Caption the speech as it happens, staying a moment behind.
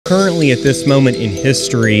currently, at this moment in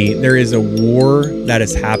history, there is a war that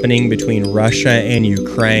is happening between Russia and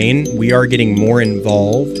Ukraine. We are getting more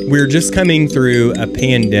involved. We're just coming through a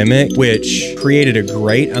pandemic, which created a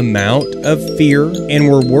great amount of fear, and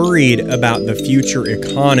we're worried about the future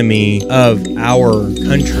economy of our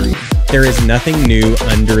country. There is nothing new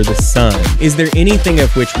under the sun. Is there anything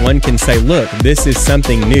of which one can say, look, this is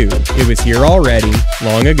something new? It was here already,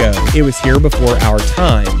 long ago. It was here before our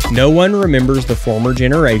time. No one remembers the former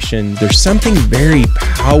generation. There's something very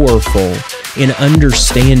powerful in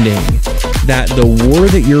understanding that the war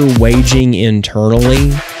that you're waging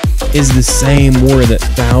internally is the same war that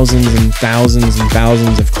thousands and thousands and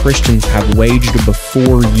thousands of Christians have waged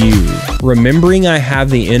before you. Remembering I have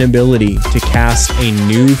the inability to cast a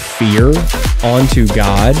new fear onto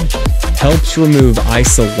God helps remove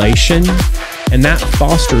isolation, and that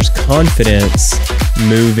fosters confidence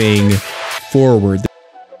moving forward.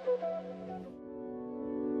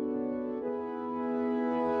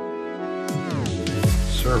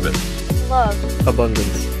 Service, love,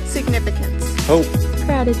 abundance, significance, hope,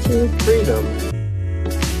 gratitude, freedom,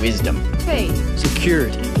 wisdom, faith,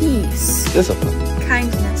 security, peace, discipline,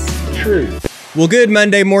 kindness, truth. Well, good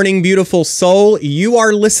Monday morning, beautiful soul. You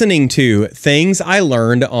are listening to Things I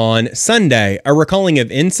Learned on Sunday, a recalling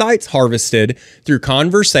of insights harvested through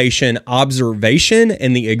conversation, observation,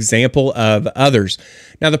 and the example of others.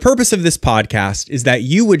 Now, the purpose of this podcast is that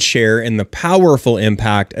you would share in the powerful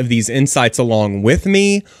impact of these insights along with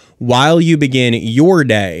me while you begin your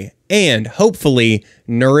day, and hopefully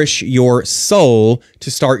nourish your soul to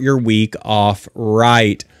start your week off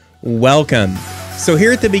right. Welcome. So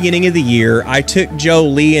here at the beginning of the year, I took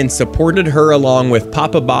Jolee and supported her along with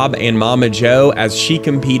Papa Bob and Mama Joe as she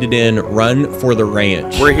competed in Run for the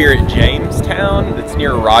Ranch. We're here at Jamestown, that's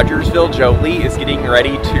near Rogersville. Jolee is getting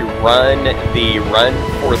ready to run the Run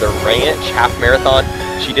for the Ranch half marathon.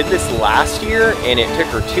 She did this last year and it took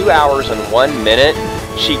her 2 hours and 1 minute.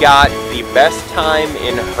 She got the best time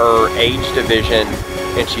in her age division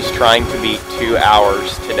and she's trying to beat 2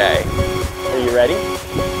 hours today. Are you ready?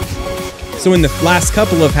 So in the last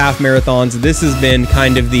couple of half marathons, this has been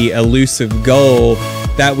kind of the elusive goal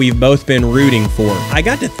that we've both been rooting for. I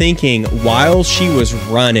got to thinking while she was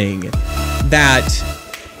running that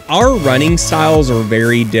our running styles are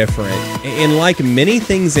very different. And like many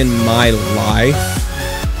things in my life,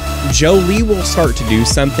 Jolee will start to do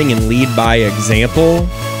something and lead by example.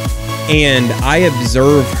 And I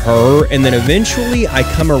observe her, and then eventually I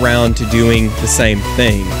come around to doing the same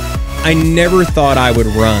thing. I never thought I would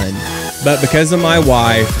run. But because of my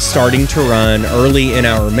wife starting to run early in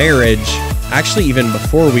our marriage, actually even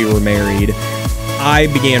before we were married, I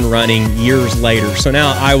began running years later. So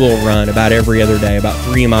now I will run about every other day, about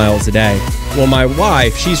 3 miles a day. Well, my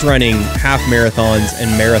wife, she's running half marathons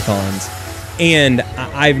and marathons. And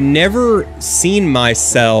I've never seen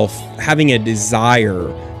myself having a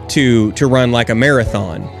desire to run like a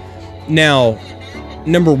marathon. Now,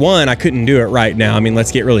 number one, I couldn't do it right now. I mean,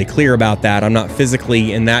 let's get really clear about that. I'm not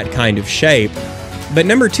physically in that kind of shape. But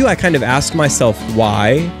number two, I kind of asked myself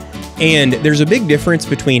why. And there's a big difference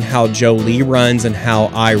between how Jolee runs and how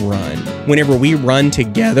I run. Whenever we run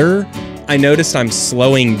together, I noticed I'm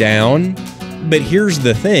slowing down. But here's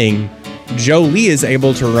the thing. Jolee is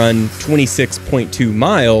able to run 26.2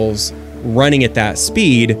 miles running at that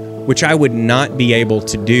speed, which I would not be able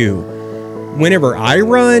to do. Whenever I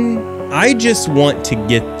run, I just want to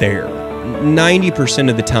get there. 90%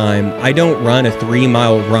 of the time, I don't run a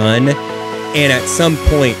 3-mile run and at some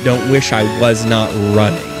point don't wish I was not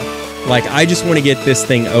running. Like, I just want to get this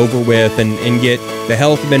thing over with and get the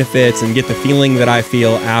health benefits and get the feeling that I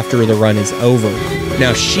feel after the run is over.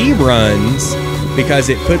 Now, she runs because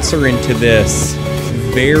it puts her into this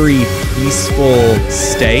very peaceful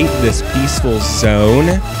state, this peaceful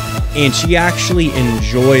zone, and she actually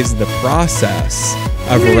enjoys the process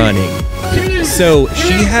of running. So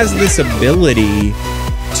she has this ability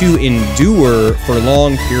to endure for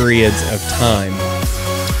long periods of time.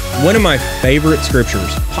 One of my favorite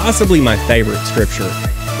scriptures, possibly my favorite scripture,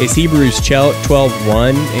 is Hebrews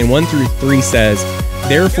 12:1, and 1 through 3 says,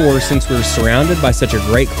 "Therefore, since we're surrounded by such a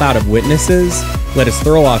great cloud of witnesses, let us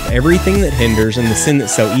throw off everything that hinders and the sin that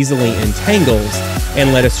so easily entangles,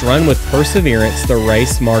 and let us run with perseverance the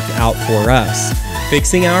race marked out for us,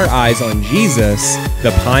 fixing our eyes on Jesus,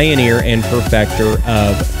 the pioneer and perfecter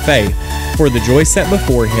of faith. For the joy set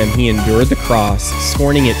before him, he endured the cross,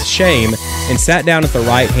 scorning its shame, and sat down at the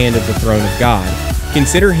right hand of the throne of God.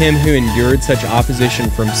 Consider him who endured such opposition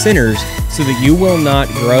from sinners, so that you will not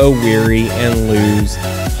grow weary and lose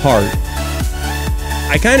heart."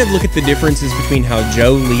 I kind of look at the differences between how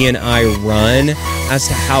Jolee and I run as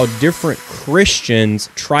to how different Christians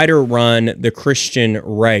try to run the Christian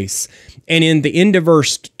race. And in the end of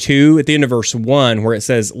verse 2, at the end of verse 1, where it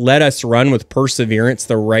says, "Let us run with perseverance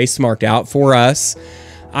the race marked out for us,"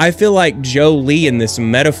 I feel like Jolee in this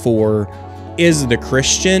metaphor is the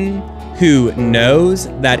Christian who knows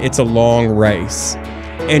that it's a long race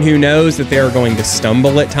and who knows that they are going to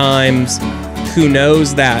stumble at times, who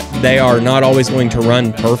knows that they are not always going to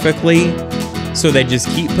run perfectly. So they just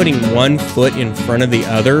keep putting one foot in front of the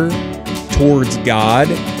other towards God,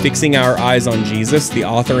 fixing our eyes on Jesus, the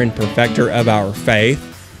author and perfecter of our faith,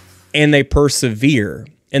 and they persevere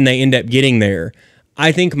and they end up getting there.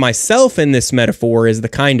 I think myself in this metaphor is the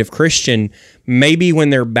kind of Christian, maybe when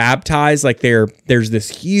they're baptized, like there's this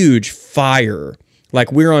huge fire,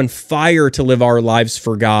 like we're on fire to live our lives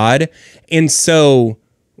for God. And so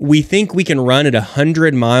we think we can run at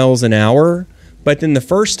 100 miles an hour, but then the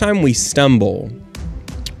first time we stumble,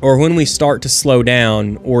 or when we start to slow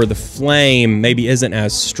down, or the flame maybe isn't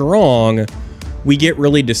as strong, we get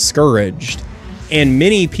really discouraged. And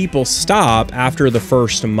many people stop after the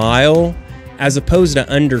first mile, as opposed to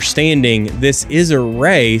understanding this is a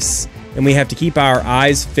race, and we have to keep our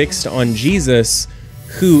eyes fixed on Jesus,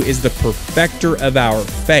 who is the perfecter of our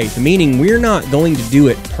faith, meaning we're not going to do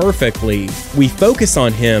it perfectly. We focus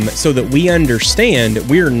on him so that we understand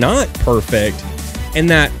we're not perfect, and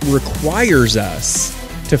that requires us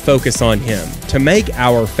to focus on him, to make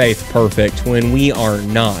our faith perfect when we are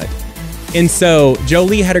not. And so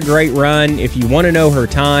Jolee had a great run. If you want to know her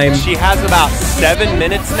time, she has about 7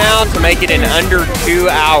 minutes now to make it in under 2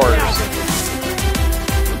 hours.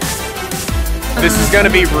 This is going to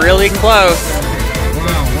be really close.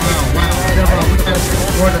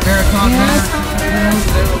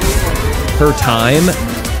 Her time,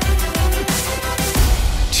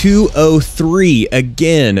 2:03,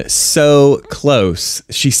 again, so close.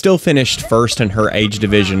 She still finished first in her age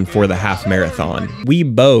division for the half marathon.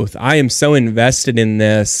 I am so invested in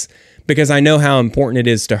this because I know how important it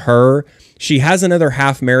is to her. She has another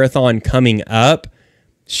half marathon coming up.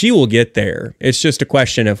 She will get there. It's just a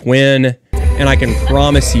question of when, and I can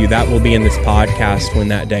promise you that will be in this podcast when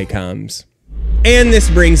that day comes. And this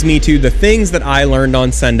brings me to the things that I learned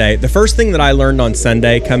on Sunday. The first thing that I learned on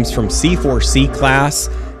Sunday comes from C4C class.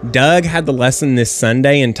 Doug had the lesson this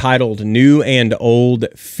Sunday entitled New and Old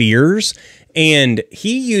Fears. And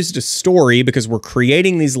he used a story because we're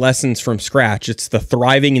creating these lessons from scratch. It's the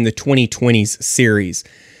Thriving in the 2020s series.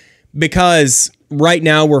 Because right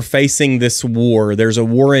now we're facing this war. There's a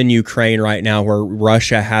war in Ukraine right now where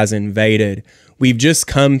Russia has invaded. We've just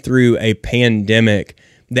come through a pandemic.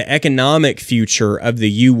 The economic future of the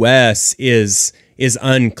U.S. is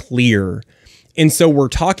unclear. And so we're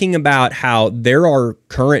talking about how there are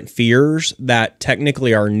current fears that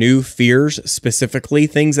technically are new fears, specifically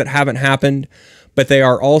things that haven't happened, but they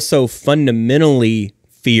are also fundamentally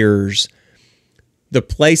fears. The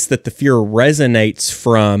place that the fear resonates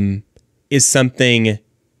from is something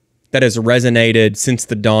that has resonated since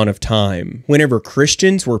the dawn of time. Whenever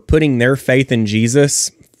Christians were putting their faith in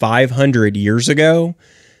Jesus 500 years ago,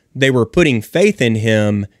 they were putting faith in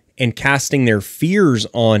him and casting their fears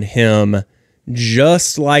on him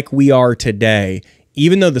just like we are today.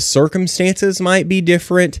 Even though the circumstances might be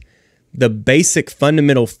different, the basic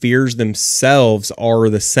fundamental fears themselves are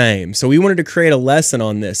the same. So we wanted to create a lesson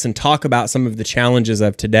on this and talk about some of the challenges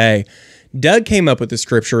of today. Doug came up with a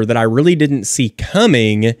scripture that I really didn't see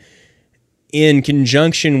coming in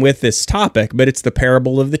conjunction with this topic, but it's the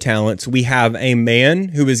parable of the talents. We have a man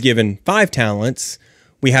who was given 5 talents.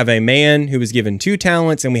 We have a man who was given 2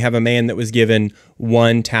 talents, and we have a man that was given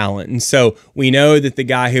 1 talent. And so we know that the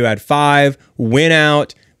guy who had 5 went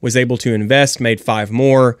out, was able to invest, made 5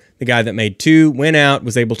 more. The guy that made 2 went out,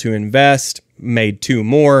 was able to invest, made 2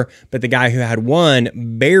 more. But the guy who had 1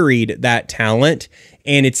 buried that talent.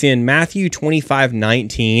 And it's in Matthew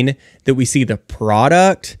 25:19 that we see the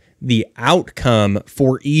product, the outcome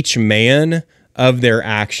for each man of their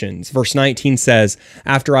actions. Verse 19 says,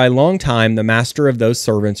 "After a long time, the master of those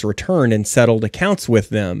servants returned and settled accounts with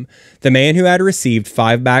them. The man who had received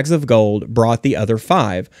 5 bags of gold brought the other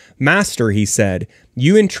 5. 'Master,' he said,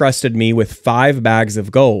 'you entrusted me with 5 bags of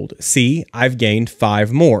gold. See, I've gained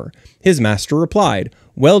 5 more.' His master replied,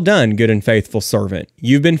 'Well done, good and faithful servant.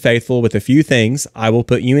 You've been faithful with a few things. I will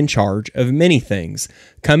put you in charge of many things.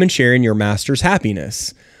 Come and share in your master's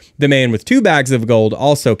happiness.' The man with 2 bags of gold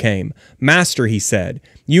also came. 'Master,' he said,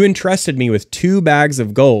 'you entrusted me with 2 bags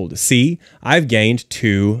of gold. See, I've gained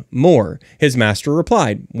 2 more.' His master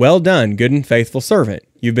replied, 'Well done, good and faithful servant.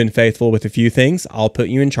 You've been faithful with a few things. I'll put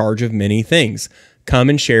you in charge of many things.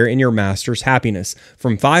 Come and share in your master's happiness.'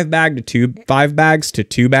 From 5 bags to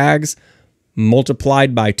 2 bags,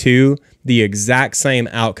 multiplied by 2, the exact same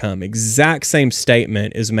outcome, exact same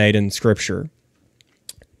statement is made in Scripture.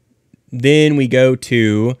 Then we go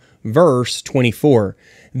to verse 24.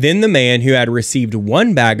 Then the man who had received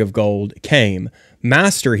 1 bag of gold came.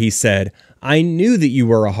 Master, he said, I knew that you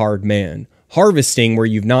were a hard man, harvesting where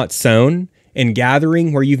you've not sown and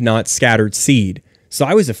gathering where you've not scattered seed. So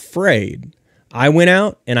I was afraid. I went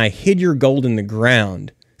out and I hid your gold in the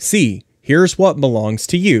ground. See, here's what belongs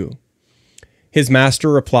to you. His master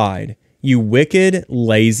replied, You wicked,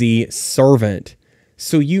 lazy servant.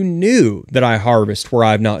 So you knew that I harvest where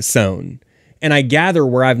I've not sown, and I gather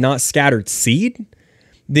where I've not scattered seed?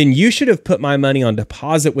 Then you should have put my money on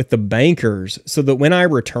deposit with the bankers, so that when I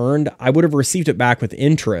returned, I would have received it back with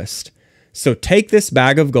interest. So take this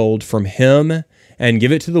bag of gold from him and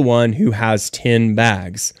give it to the one who has 10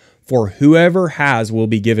 bags. For whoever has will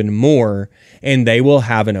be given more, and they will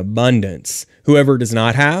have an abundance. Whoever does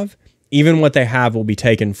not have, even what they have will be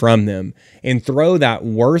taken from them. And throw that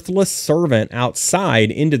worthless servant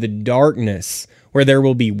outside into the darkness, where there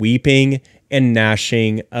will be weeping and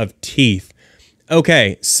gnashing of teeth.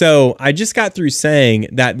 Okay, so I just got through saying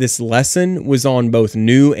that this lesson was on both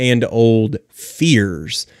new and old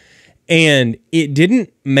fears. And it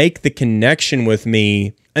didn't make the connection with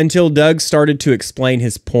me until Doug started to explain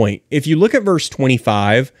his point. If you look at verse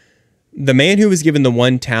 25, the man who was given the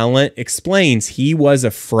 1 talent explains he was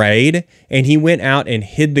afraid and he went out and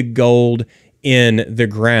hid the gold in the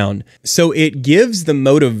ground. So it gives the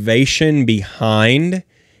motivation behind,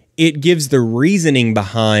 it gives the reasoning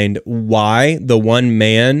behind why the one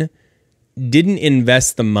man didn't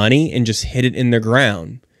invest the money and just hid it in the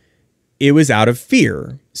ground. It was out of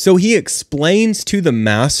fear. So he explains to the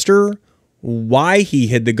master why he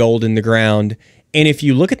hid the gold in the ground. And if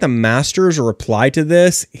you look at the master's reply to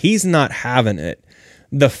this, he's not having it.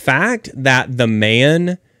 The fact that the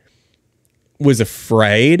man was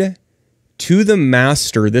afraid, to the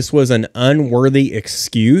master, this was an unworthy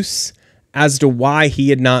excuse as to why he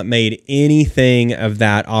had not made anything of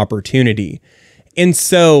that opportunity. And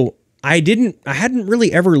so I hadn't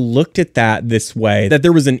really ever looked at that this way, that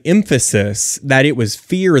there was an emphasis that it was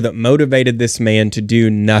fear that motivated this man to do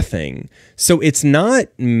nothing. So it's not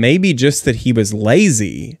maybe just that he was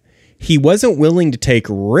lazy. He wasn't willing to take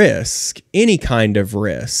risk, any kind of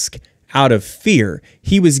risk, out of fear.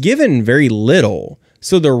 He was given very little.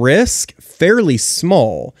 So the risk, fairly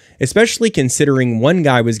small, especially considering one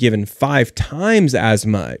guy was given 5 times as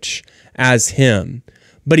much as him.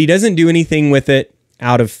 But he doesn't do anything with it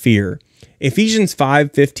out of fear. Ephesians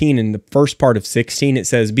 5:15 in the first part of 16, it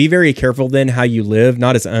says, Be very careful then how you live,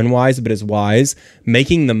 not as unwise, but as wise,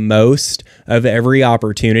 making the most of every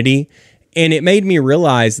opportunity. And it made me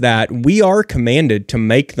realize that we are commanded to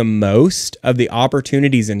make the most of the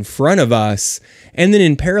opportunities in front of us. And then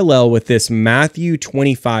in parallel with this Matthew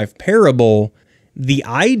 25 parable, the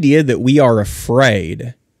idea that we are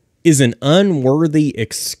afraid is an unworthy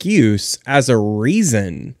excuse as a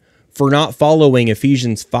reason for not following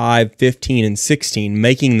Ephesians 5:15 and 16,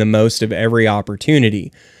 making the most of every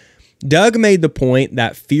opportunity. Doug made the point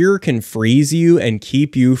that fear can freeze you and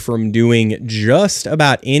keep you from doing just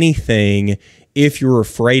about anything if you're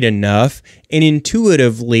afraid enough, and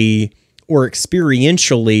intuitively or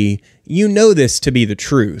experientially, you know this to be the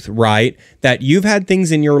truth, right? That you've had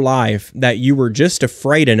things in your life that you were just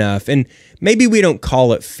afraid enough, and maybe we don't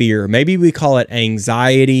call it fear, maybe we call it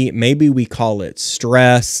anxiety, maybe we call it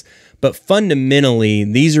stress, but fundamentally,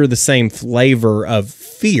 these are the same flavor of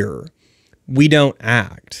fear. We don't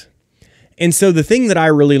act. And so the thing that I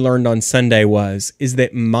really learned on Sunday is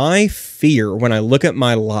that my fear, when I look at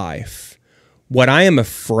my life, what I am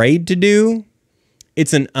afraid to do,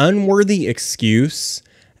 it's an unworthy excuse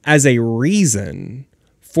as a reason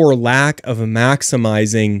for lack of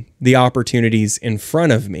maximizing the opportunities in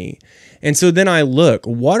front of me. And so then I look,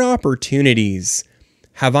 what opportunities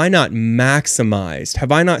have I not maximized?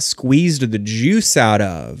 Have I not squeezed the juice out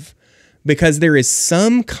of? Because there is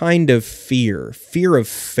some kind of fear of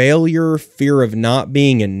failure, fear of not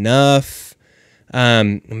being enough,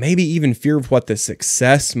 maybe even fear of what the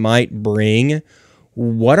success might bring.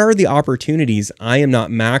 What are the opportunities I am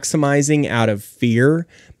not maximizing out of fear?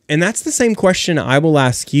 And that's the same question I will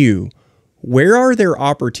ask you. Where are there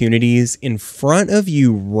opportunities in front of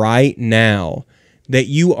you right now that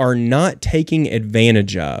you are not taking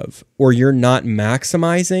advantage of, or you're not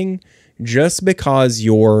maximizing just because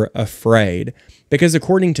you're afraid? Because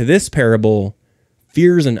according to this parable,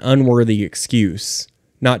 fear is an unworthy excuse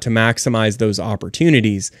not to maximize those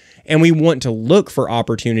opportunities. And we want to look for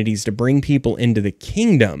opportunities to bring people into the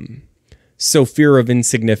kingdom. So fear of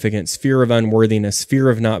insignificance, fear of unworthiness,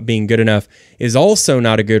 fear of not being good enough is also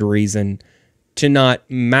not a good reason to not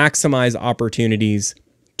maximize opportunities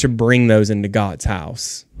to bring those into God's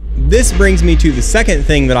house. This brings me to the second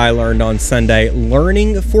thing that I learned on Sunday,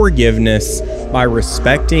 learning forgiveness by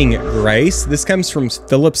respecting grace. This comes from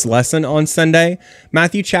Philip's lesson on Sunday.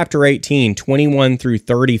 Matthew chapter 18, 21 through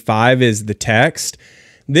 35 is the text.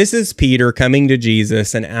 This is Peter coming to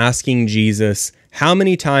Jesus and asking Jesus, how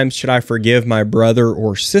many times should I forgive my brother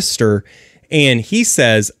or sister? And he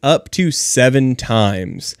says up to 7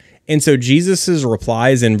 times. And so Jesus'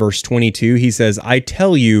 replies in verse 22, he says, I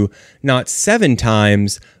tell you, not 7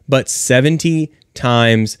 times, but 70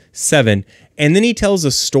 times 7. And then he tells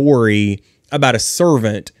a story about a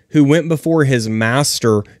servant who went before his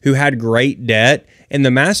master who had great debt, and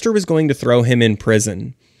the master was going to throw him in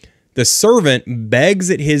prison. The servant begs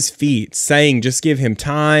at his feet, saying, just give him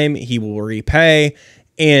time, he will repay.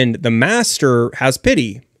 And the master has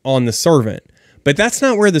pity on the servant. But that's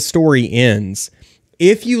not where the story ends.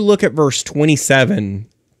 If you look at verse 27,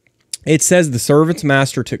 it says the servant's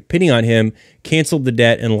master took pity on him, canceled the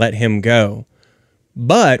debt, and let him go.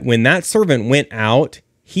 But when that servant went out,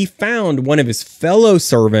 he found one of his fellow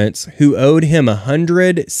servants who owed him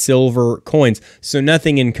 100 silver coins. So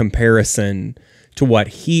nothing in comparison to what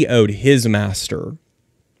he owed his master.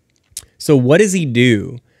 So what does he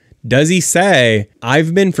do? Does he say,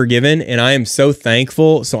 I've been forgiven and I am so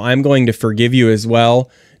thankful, so I'm going to forgive you as well?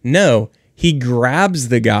 No. He grabs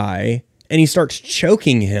the guy and he starts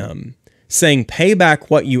choking him, saying, pay back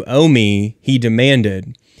what you owe me, he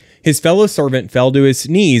demanded. His fellow servant fell to his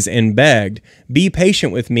knees and begged, be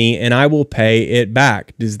patient with me and I will pay it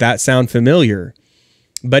back. Does that sound familiar?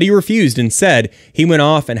 But he refused and said he went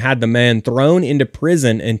off and had the man thrown into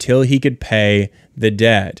prison until he could pay the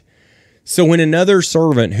debt. So when another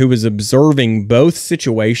servant who was observing both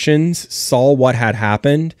situations saw what had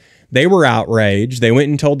happened, they were outraged. They went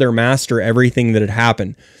and told their master everything that had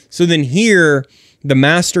happened. So then here, the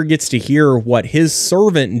master gets to hear what his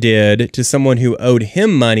servant did to someone who owed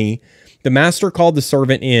him money. The master called the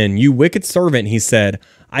servant in. You wicked servant, he said,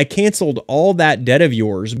 I canceled all that debt of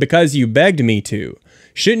yours because you begged me to.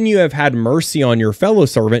 Shouldn't you have had mercy on your fellow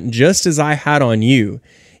servant just as I had on you?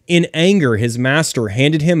 In anger, his master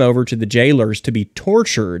handed him over to the jailers to be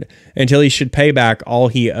tortured until he should pay back all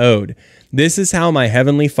he owed. This is how my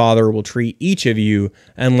heavenly Father will treat each of you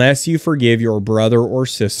unless you forgive your brother or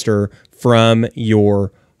sister from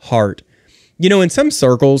your heart. You know, in some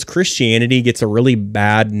circles, Christianity gets a really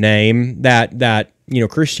bad name that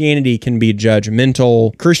Christianity can be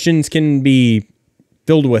judgmental. Christians can be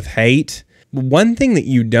filled with hate. One thing that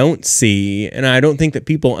you don't see, and I don't think that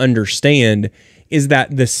people understand, is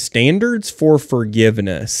that the standards for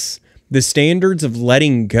forgiveness, the standards of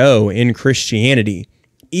letting go in Christianity,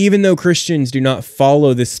 even though Christians do not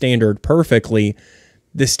follow this standard perfectly,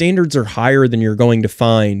 the standards are higher than you're going to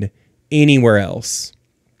find anywhere else.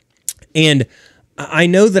 And I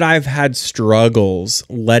know that I've had struggles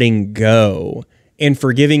letting go and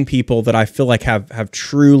forgiving people that I feel like have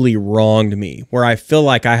truly wronged me, where I feel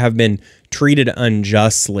like I have been treated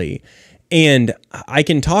unjustly. And I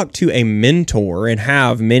can talk to a mentor and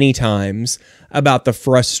have many times about the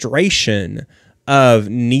frustration of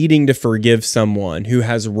needing to forgive someone who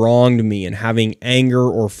has wronged me and having anger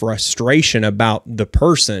or frustration about the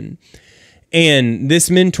person. And this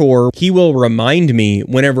mentor, he will remind me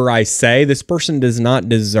whenever I say this person does not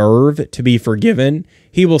deserve to be forgiven,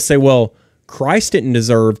 he will say, well, Christ didn't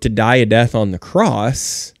deserve to die a death on the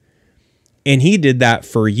cross, and he did that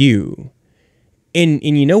for you. And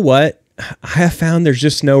you know what? I have found there's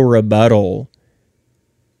just no rebuttal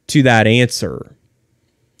to that answer.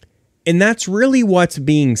 And that's really what's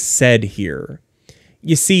being said here.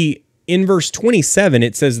 You see, in verse 27,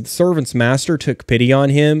 it says the servant's master took pity on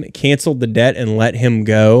him, canceled the debt, and let him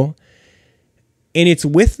go. And it's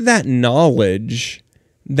with that knowledge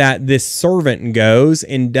that this servant goes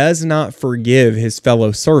and does not forgive his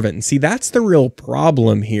fellow servant. And see, that's the real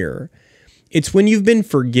problem here. It's when you've been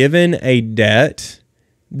forgiven a debt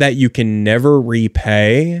that you can never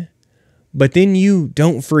repay, but then you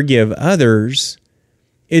don't forgive others.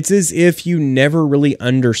 It's as if you never really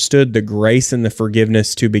understood the grace and the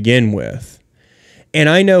forgiveness to begin with. And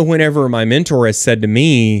I know whenever my mentor has said to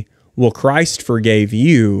me, well, Christ forgave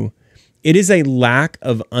you, it is a lack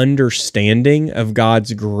of understanding of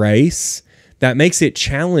God's grace that makes it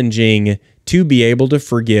challenging to be able to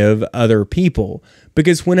forgive other people.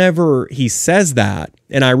 Because whenever he says that,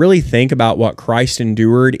 and I really think about what Christ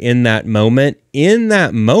endured in that moment,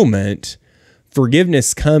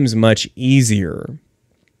 forgiveness comes much easier.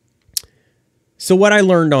 So what I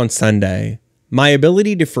learned on Sunday, my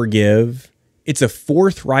ability to forgive, it's a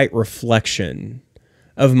forthright reflection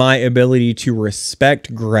of my ability to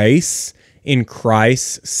respect grace in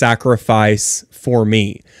Christ's sacrifice for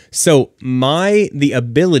me. So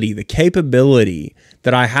the capability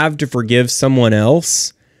that I have to forgive someone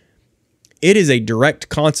else, it is a direct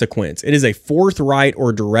consequence. It is a forthright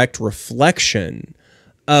or direct reflection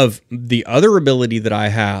of the other ability that I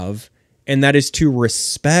have, and that is to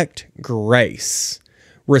respect grace.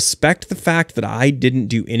 Respect the fact that I didn't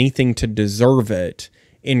do anything to deserve it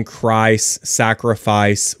in Christ's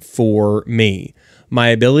sacrifice for me. My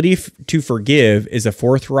ability to forgive is a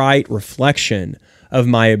forthright reflection of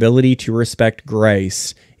my ability to respect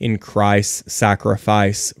grace in Christ's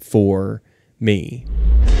sacrifice for me.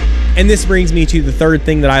 And this brings me to the third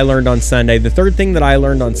thing that I learned on Sunday. The third thing that I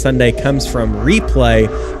learned on Sunday comes from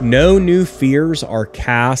replay. No new fears are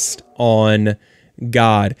cast on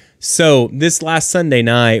God. So this last Sunday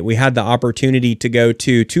night, we had the opportunity to go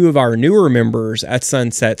to two of our newer members at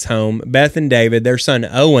Sunset's home, Beth and David. Their son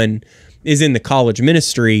Owen is in the college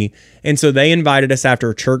ministry. And so they invited us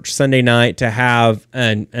after church Sunday night to have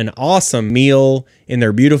an awesome meal in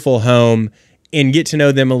their beautiful home and get to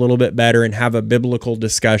know them a little bit better and have a biblical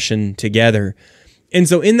discussion together. And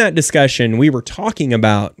so in that discussion, we were talking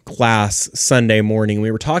about class Sunday morning.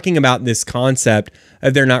 We were talking about this concept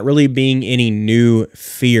of there not really being any new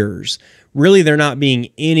fears. Really, there not being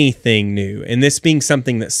anything new. And this being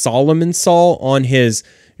something that Solomon saw on his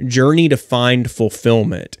journey to find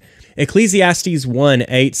fulfillment. Ecclesiastes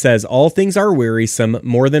 1:8 says, "All things are wearisome,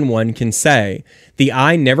 more than one can say. The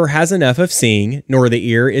eye never has enough of seeing, nor the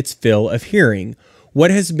ear its fill of hearing.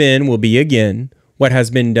 What has been will be again. What has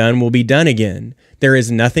been done will be done again. There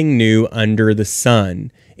is nothing new under the sun.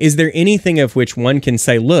 Is there anything of which one can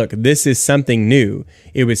say, look, this is something new?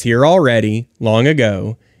 It was here already, long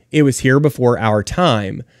ago. It was here before our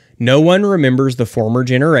time. No one remembers the former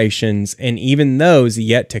generations, and even those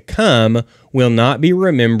yet to come will not be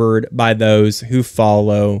remembered by those who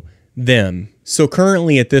follow them." So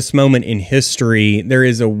currently at this moment in history, there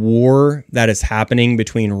is a war that is happening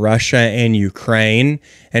between Russia and Ukraine.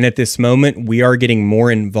 And at this moment, we are getting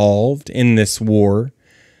more involved in this war.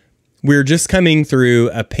 We're just coming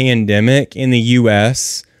through a pandemic in the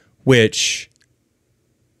U.S., which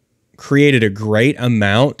created a great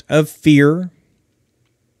amount of fear.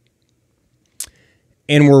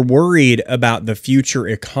 And we're worried about the future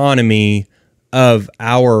economy of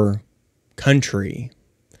our country.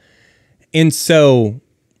 And so,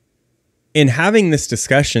 in having this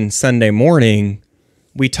discussion Sunday morning,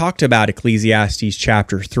 we talked about Ecclesiastes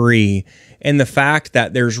chapter 3 and the fact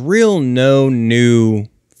that there's no new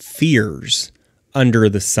fears under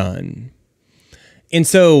the sun. And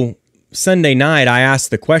so, Sunday night, I asked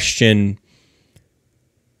the question,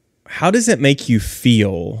 how does it make you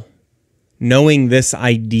feel knowing this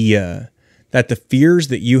idea that the fears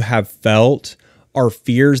that you have felt are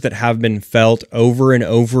fears that have been felt over and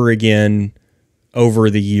over again over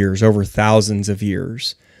the years, over thousands of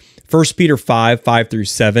years? 1 Peter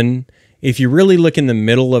 5:5-7. If you really look in the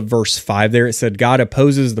middle of verse 5 there, it said, God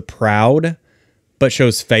opposes the proud, but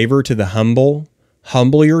shows favor to the humble.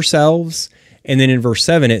 Humble yourselves. And then in verse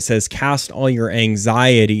 7, it says, cast all your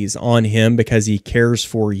anxieties on him because he cares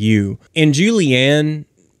for you. And Julianne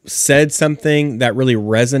said something that really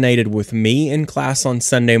resonated with me in class on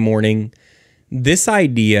Sunday morning. This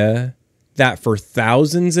idea that for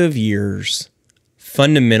thousands of years,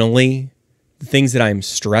 fundamentally, the things that I am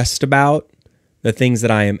stressed about, the things that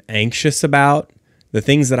I am anxious about, the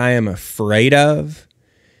things that I am afraid of,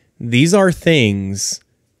 these are things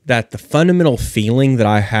that the fundamental feeling that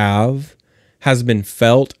I have has been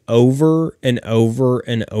felt over and over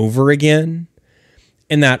and over again.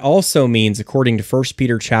 And that also means, according to 1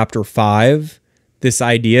 Peter chapter 5, this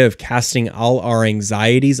idea of casting all our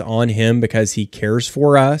anxieties on him because he cares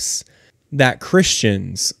for us, that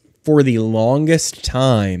Christians, for the longest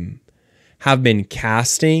time, have been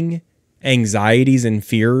casting anxieties and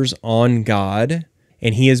fears on God,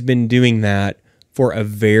 and he has been doing that for a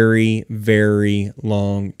very, very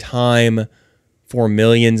long time for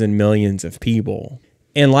millions and millions of people.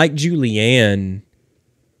 And like Julianne,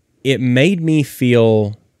 it made me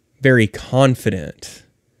feel very confident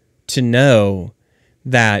to know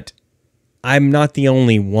that I'm not the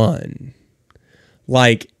only one.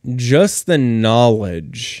 Like, just the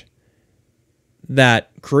knowledge that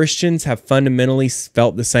Christians have fundamentally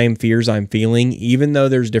felt the same fears I'm feeling, even though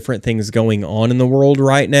there's different things going on in the world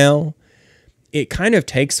right now, it kind of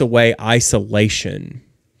takes away isolation.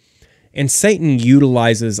 And Satan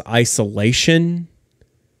utilizes isolation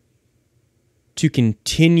to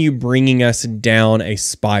continue bringing us down a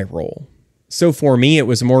spiral. So for me, it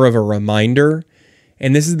was more of a reminder.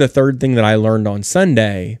 And this is the third thing that I learned on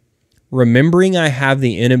Sunday. Remembering I have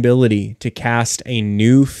the inability to cast a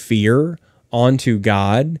new fear onto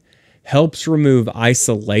God helps remove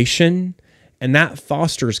isolation, and that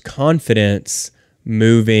fosters confidence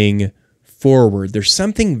moving forward. There's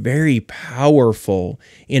something very powerful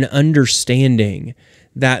in understanding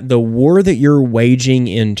that the war that you're waging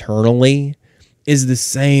internally is the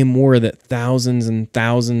same war that thousands and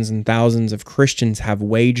thousands and thousands of Christians have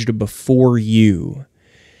waged before you,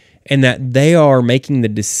 and that they are making the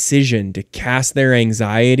decision to cast their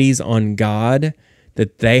anxieties on God,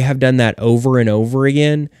 that they have done that over and over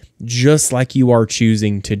again, just like you are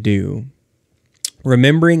choosing to do.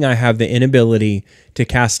 Remembering I have the inability to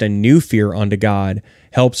cast a new fear onto God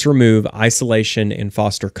helps remove isolation and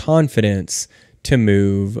foster confidence to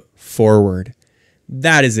move forward.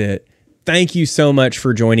 That is it. Thank you so much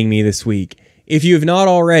for joining me this week. If you have not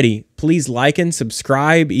already, please like and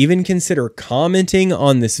subscribe, even consider commenting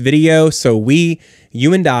on this video so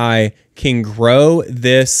you and I can grow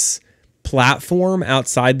this platform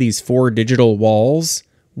outside these 4 digital walls.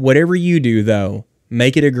 Whatever you do though,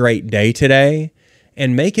 make it a great day today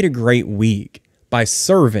and make it a great week by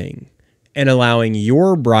serving and allowing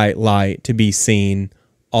your bright light to be seen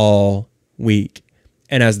all week.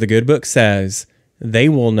 And as the good book says, they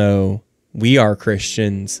will know we are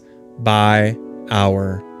Christians by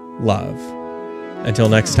our love. Until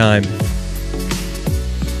next time.